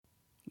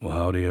Well,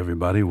 howdy,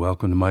 everybody.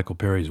 Welcome to Michael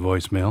Perry's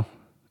voicemail,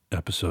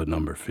 episode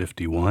number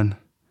 51.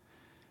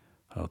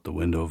 Out the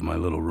window of my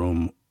little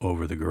room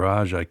over the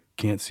garage, I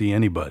can't see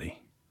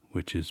anybody,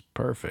 which is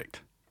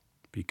perfect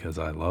because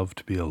I love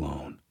to be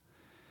alone.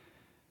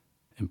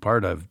 In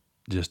part, I've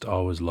just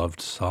always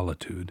loved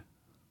solitude,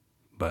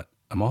 but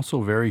I'm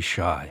also very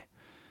shy.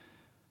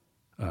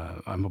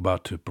 I'm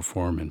about to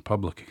perform in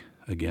public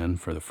again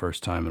for the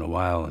first time in a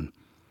while, and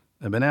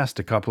I've been asked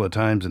a couple of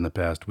times in the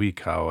past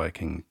week how I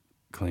can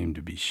claim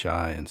to be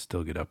shy and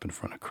still get up in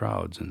front of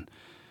crowds, and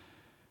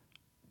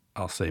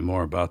I'll say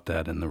more about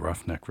that in the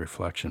Roughneck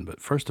Reflection. But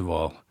first of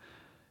all,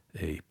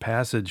 a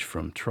passage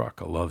from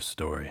Truck, a love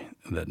story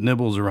that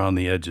nibbles around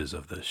the edges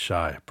of the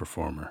shy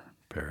performer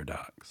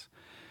paradox.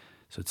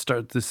 So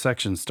this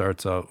section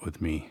starts out with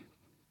me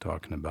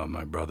talking about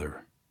my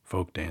brother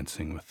folk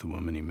dancing with the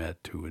woman he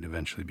met who would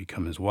eventually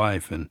become his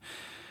wife, and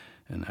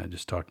I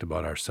just talked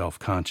about our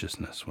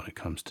self-consciousness when it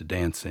comes to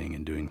dancing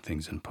and doing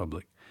things in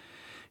public.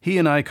 He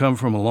and I come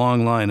from a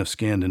long line of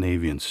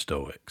Scandinavian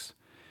Stoics.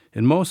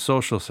 In most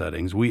social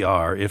settings, we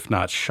are, if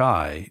not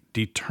shy,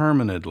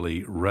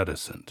 determinedly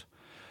reticent.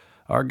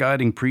 Our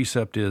guiding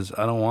precept is,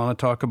 I don't want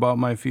to talk about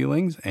my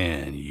feelings,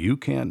 and you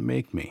can't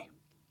make me.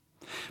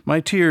 My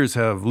tears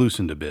have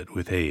loosened a bit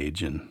with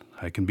age, and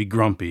I can be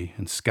grumpy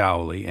and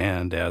scowly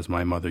and, as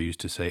my mother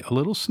used to say, a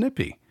little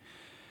snippy.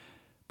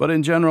 But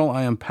in general,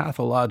 I am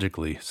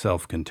pathologically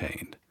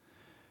self-contained.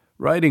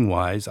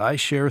 Writing-wise, I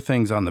share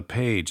things on the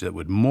page that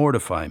would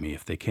mortify me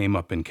if they came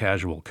up in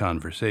casual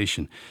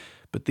conversation,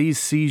 but these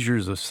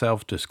seizures of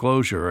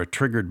self-disclosure are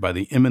triggered by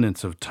the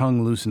imminence of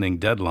tongue-loosening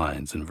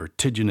deadlines and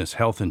vertiginous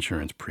health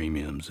insurance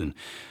premiums, and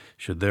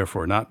should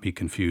therefore not be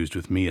confused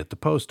with me at the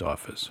post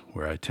office,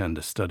 where I tend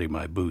to study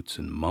my boots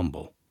and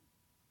mumble.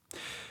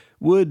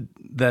 Would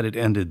that it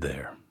ended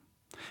there.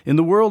 In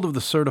the world of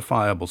the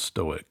certifiable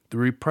Stoic, the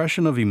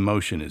repression of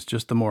emotion is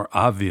just the more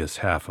obvious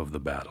half of the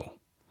battle.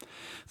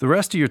 The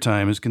rest of your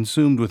time is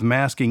consumed with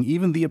masking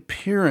even the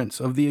appearance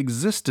of the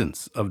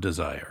existence of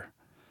desire.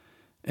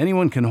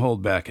 Anyone can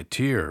hold back a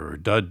tear or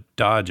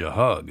dodge a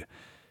hug.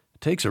 It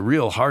takes a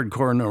real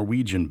hardcore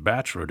Norwegian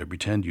bachelor to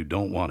pretend you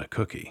don't want a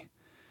cookie.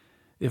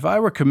 If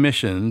I were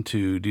commissioned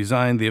to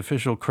design the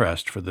official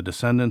crest for the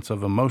descendants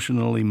of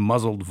emotionally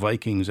muzzled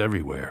Vikings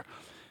everywhere,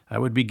 I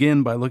would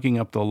begin by looking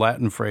up the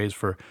Latin phrase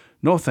for,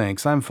 "No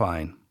thanks, I'm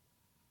fine."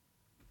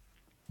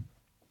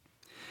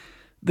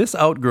 This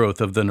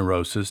outgrowth of the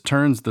neurosis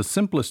turns the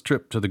simplest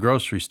trip to the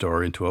grocery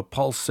store into a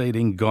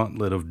pulsating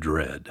gauntlet of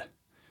dread.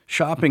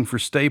 Shopping for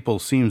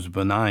staples seems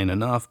benign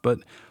enough, but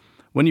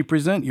when you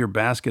present your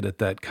basket at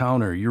that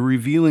counter, you're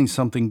revealing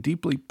something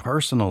deeply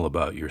personal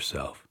about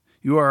yourself.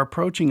 You are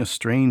approaching a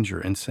stranger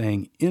and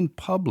saying, in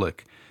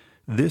public,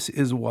 "This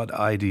is what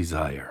I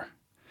desire."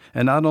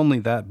 And not only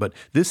that, but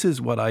this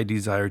is what I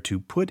desire to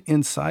put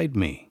inside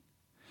me.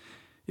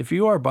 If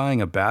you are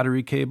buying a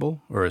battery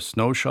cable or a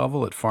snow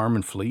shovel at Farm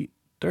and Fleet,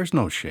 there's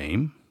no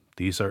shame.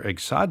 These are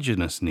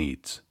exogenous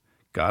needs.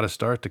 Gotta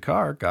start the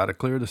car, gotta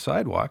clear the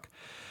sidewalk.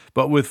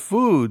 But with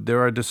food, there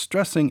are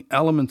distressing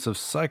elements of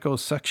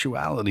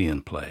psychosexuality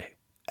in play.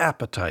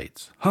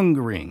 Appetites,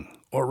 hungering,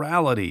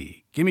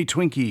 orality, gimme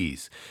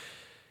Twinkies,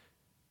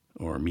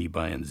 or me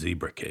buying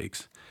zebra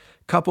cakes,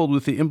 coupled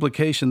with the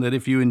implication that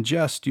if you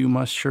ingest, you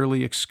must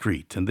surely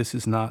excrete, and this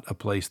is not a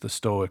place the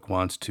Stoic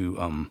wants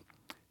to,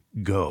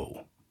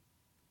 go.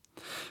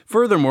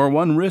 Furthermore,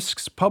 one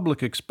risks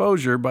public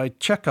exposure by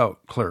checkout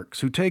clerks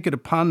who take it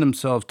upon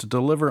themselves to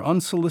deliver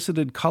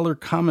unsolicited color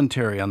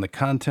commentary on the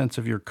contents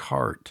of your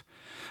cart.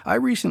 I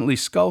recently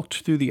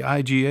skulked through the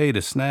IGA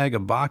to snag a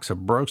box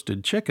of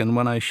roasted chicken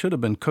when I should have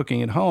been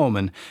cooking at home,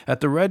 and at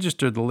the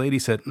register the lady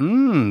said,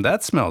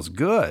 that smells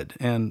good,"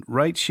 and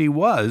right she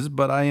was,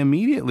 but I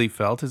immediately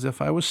felt as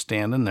if I was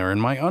standing there in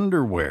my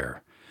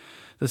underwear.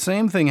 The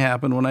same thing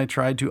happened when I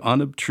tried to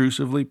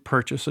unobtrusively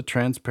purchase a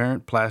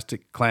transparent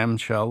plastic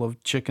clamshell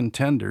of chicken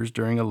tenders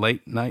during a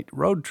late-night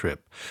road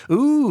trip.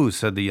 "Ooh,"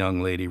 said the young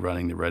lady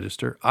running the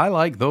register, "I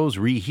like those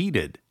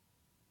reheated."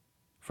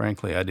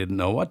 Frankly, I didn't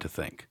know what to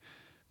think,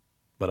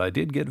 but I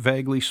did get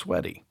vaguely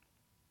sweaty.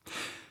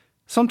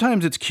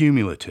 Sometimes it's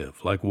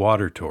cumulative, like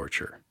water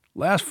torture.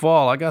 Last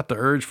fall, I got the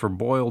urge for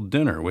boiled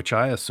dinner, which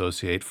I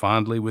associate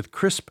fondly with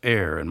crisp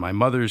air and my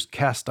mother's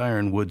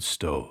cast-iron wood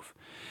stove.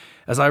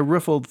 As I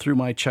riffled through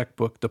my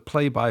checkbook, the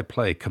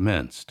play-by-play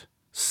commenced.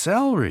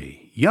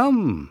 "Celery!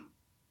 Yum!"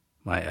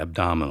 My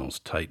abdominals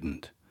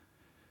tightened.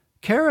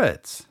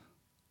 "Carrots!"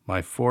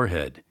 My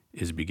forehead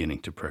is beginning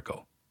to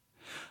prickle.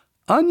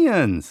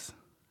 "Onions!"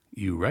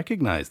 You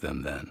recognize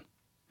them then.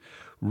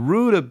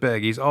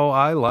 "Rutabagas!" Oh,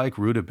 I like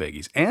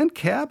rutabagas. And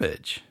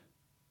cabbage!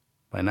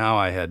 By now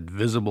I had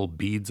visible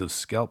beads of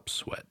scalp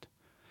sweat.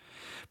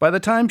 By the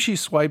time she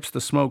swipes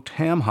the smoked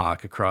ham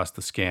hock across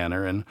the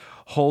scanner and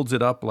holds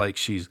it up like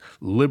she's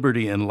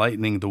liberty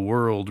enlightening the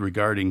world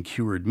regarding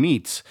cured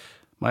meats,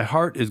 my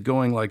heart is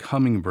going like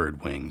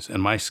hummingbird wings,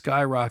 and my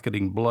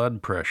skyrocketing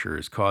blood pressure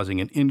is causing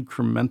an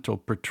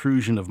incremental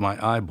protrusion of my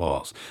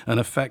eyeballs, an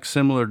effect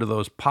similar to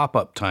those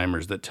pop-up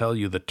timers that tell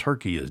you the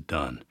turkey is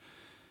done.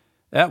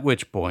 At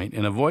which point,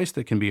 in a voice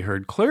that can be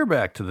heard clear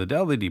back to the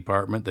deli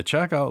department, the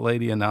checkout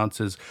lady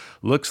announces,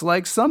 "Looks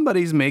like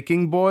somebody's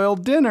making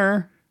boiled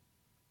dinner."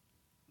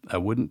 I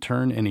wouldn't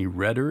turn any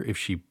redder if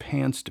she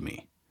pantsed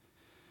me.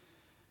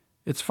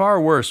 It's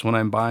far worse when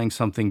I'm buying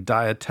something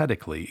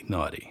dietetically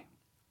naughty.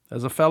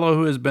 As a fellow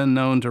who has been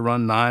known to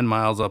run 9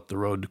 miles up the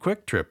road to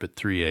Quick Trip at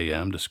 3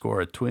 a.m. to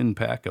score a twin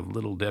pack of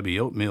Little Debbie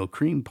oatmeal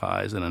cream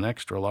pies and an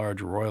extra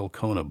large Royal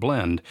Kona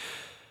blend,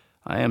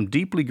 I am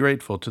deeply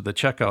grateful to the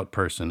checkout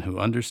person who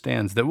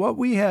understands that what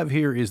we have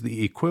here is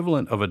the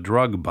equivalent of a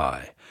drug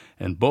buy,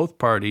 and both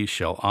parties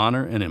shall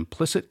honor an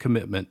implicit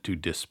commitment to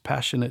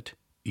dispassionate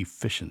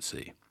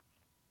efficiency.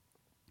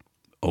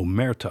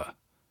 Omerta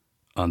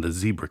on the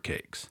zebra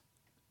cakes,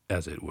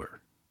 as it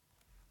were.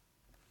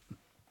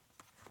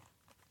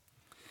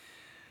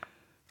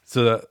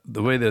 So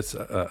the way this,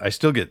 I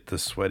still get the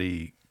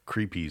sweaty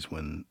creepies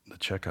when the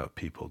checkout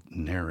people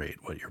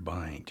narrate what you're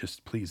buying.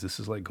 Just please, this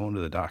is like going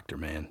to the doctor,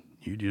 man.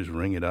 You just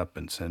ring it up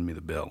and send me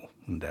the bill.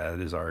 And that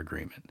is our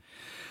agreement.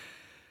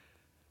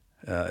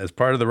 As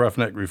part of the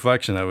Roughneck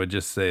Reflection, I would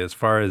just say, as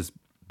far as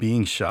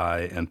being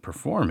shy and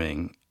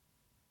performing,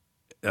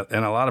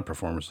 and a lot of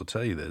performers will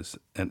tell you this,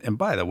 and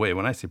by the way,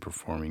 when I say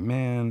performing,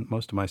 man,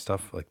 most of my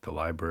stuff, like the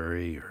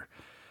library or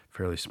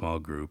fairly small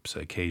groups,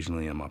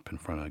 occasionally I'm up in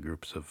front of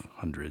groups of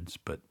hundreds,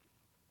 but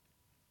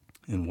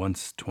in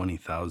once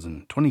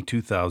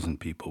 22,000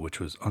 people, which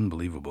was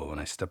unbelievable, and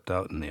I stepped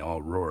out and they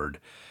all roared,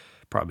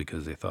 probably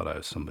because they thought I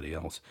was somebody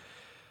else.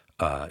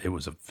 It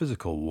was a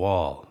physical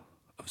wall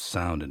of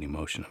sound and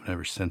emotion. I've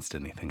never sensed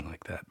anything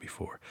like that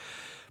before.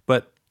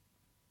 But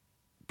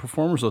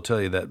performers will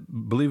tell you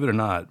that, believe it or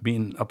not,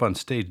 being up on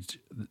stage,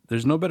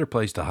 there's no better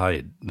place to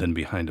hide than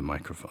behind a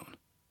microphone,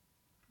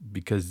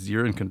 because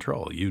you're in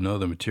control. You know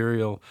the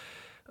material.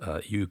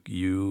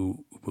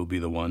 You will be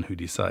the one who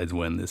decides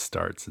when this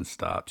starts and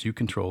stops. You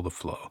control the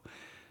flow.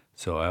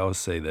 So I always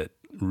say that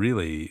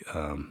really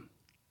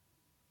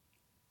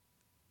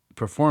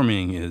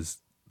performing is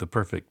the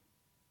perfect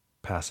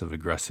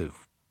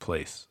passive-aggressive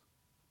place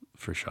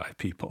for shy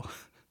people.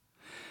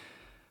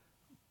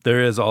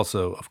 There is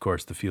also, of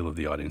course, the feel of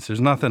the audience. There's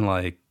nothing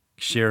like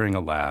sharing a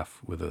laugh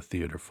with a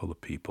theater full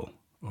of people,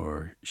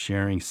 or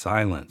sharing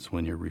silence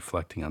when you're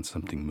reflecting on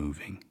something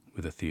moving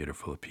with a theater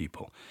full of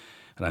people.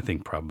 And I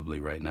think probably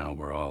right now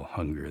we're all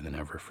hungrier than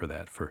ever for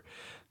that, for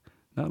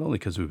not only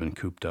because we've been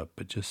cooped up,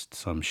 but just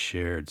some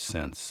shared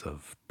sense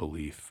of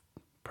belief,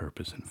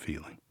 purpose, and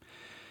feeling.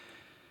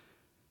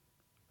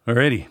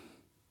 Alrighty.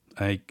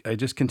 I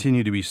just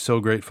continue to be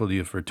so grateful to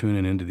you for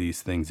tuning into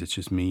these things. It's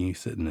just me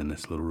sitting in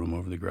this little room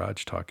over the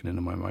garage talking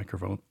into my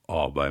microphone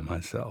all by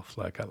myself,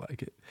 like I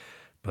like it.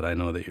 But I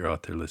know that you're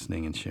out there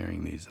listening and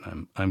sharing these,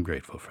 and I'm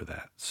grateful for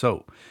that.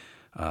 So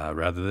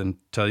rather than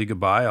tell you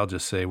goodbye, I'll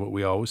just say what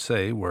we always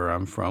say, where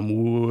I'm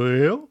from.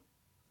 Well,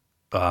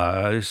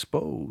 I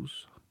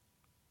suppose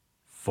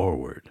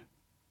forward.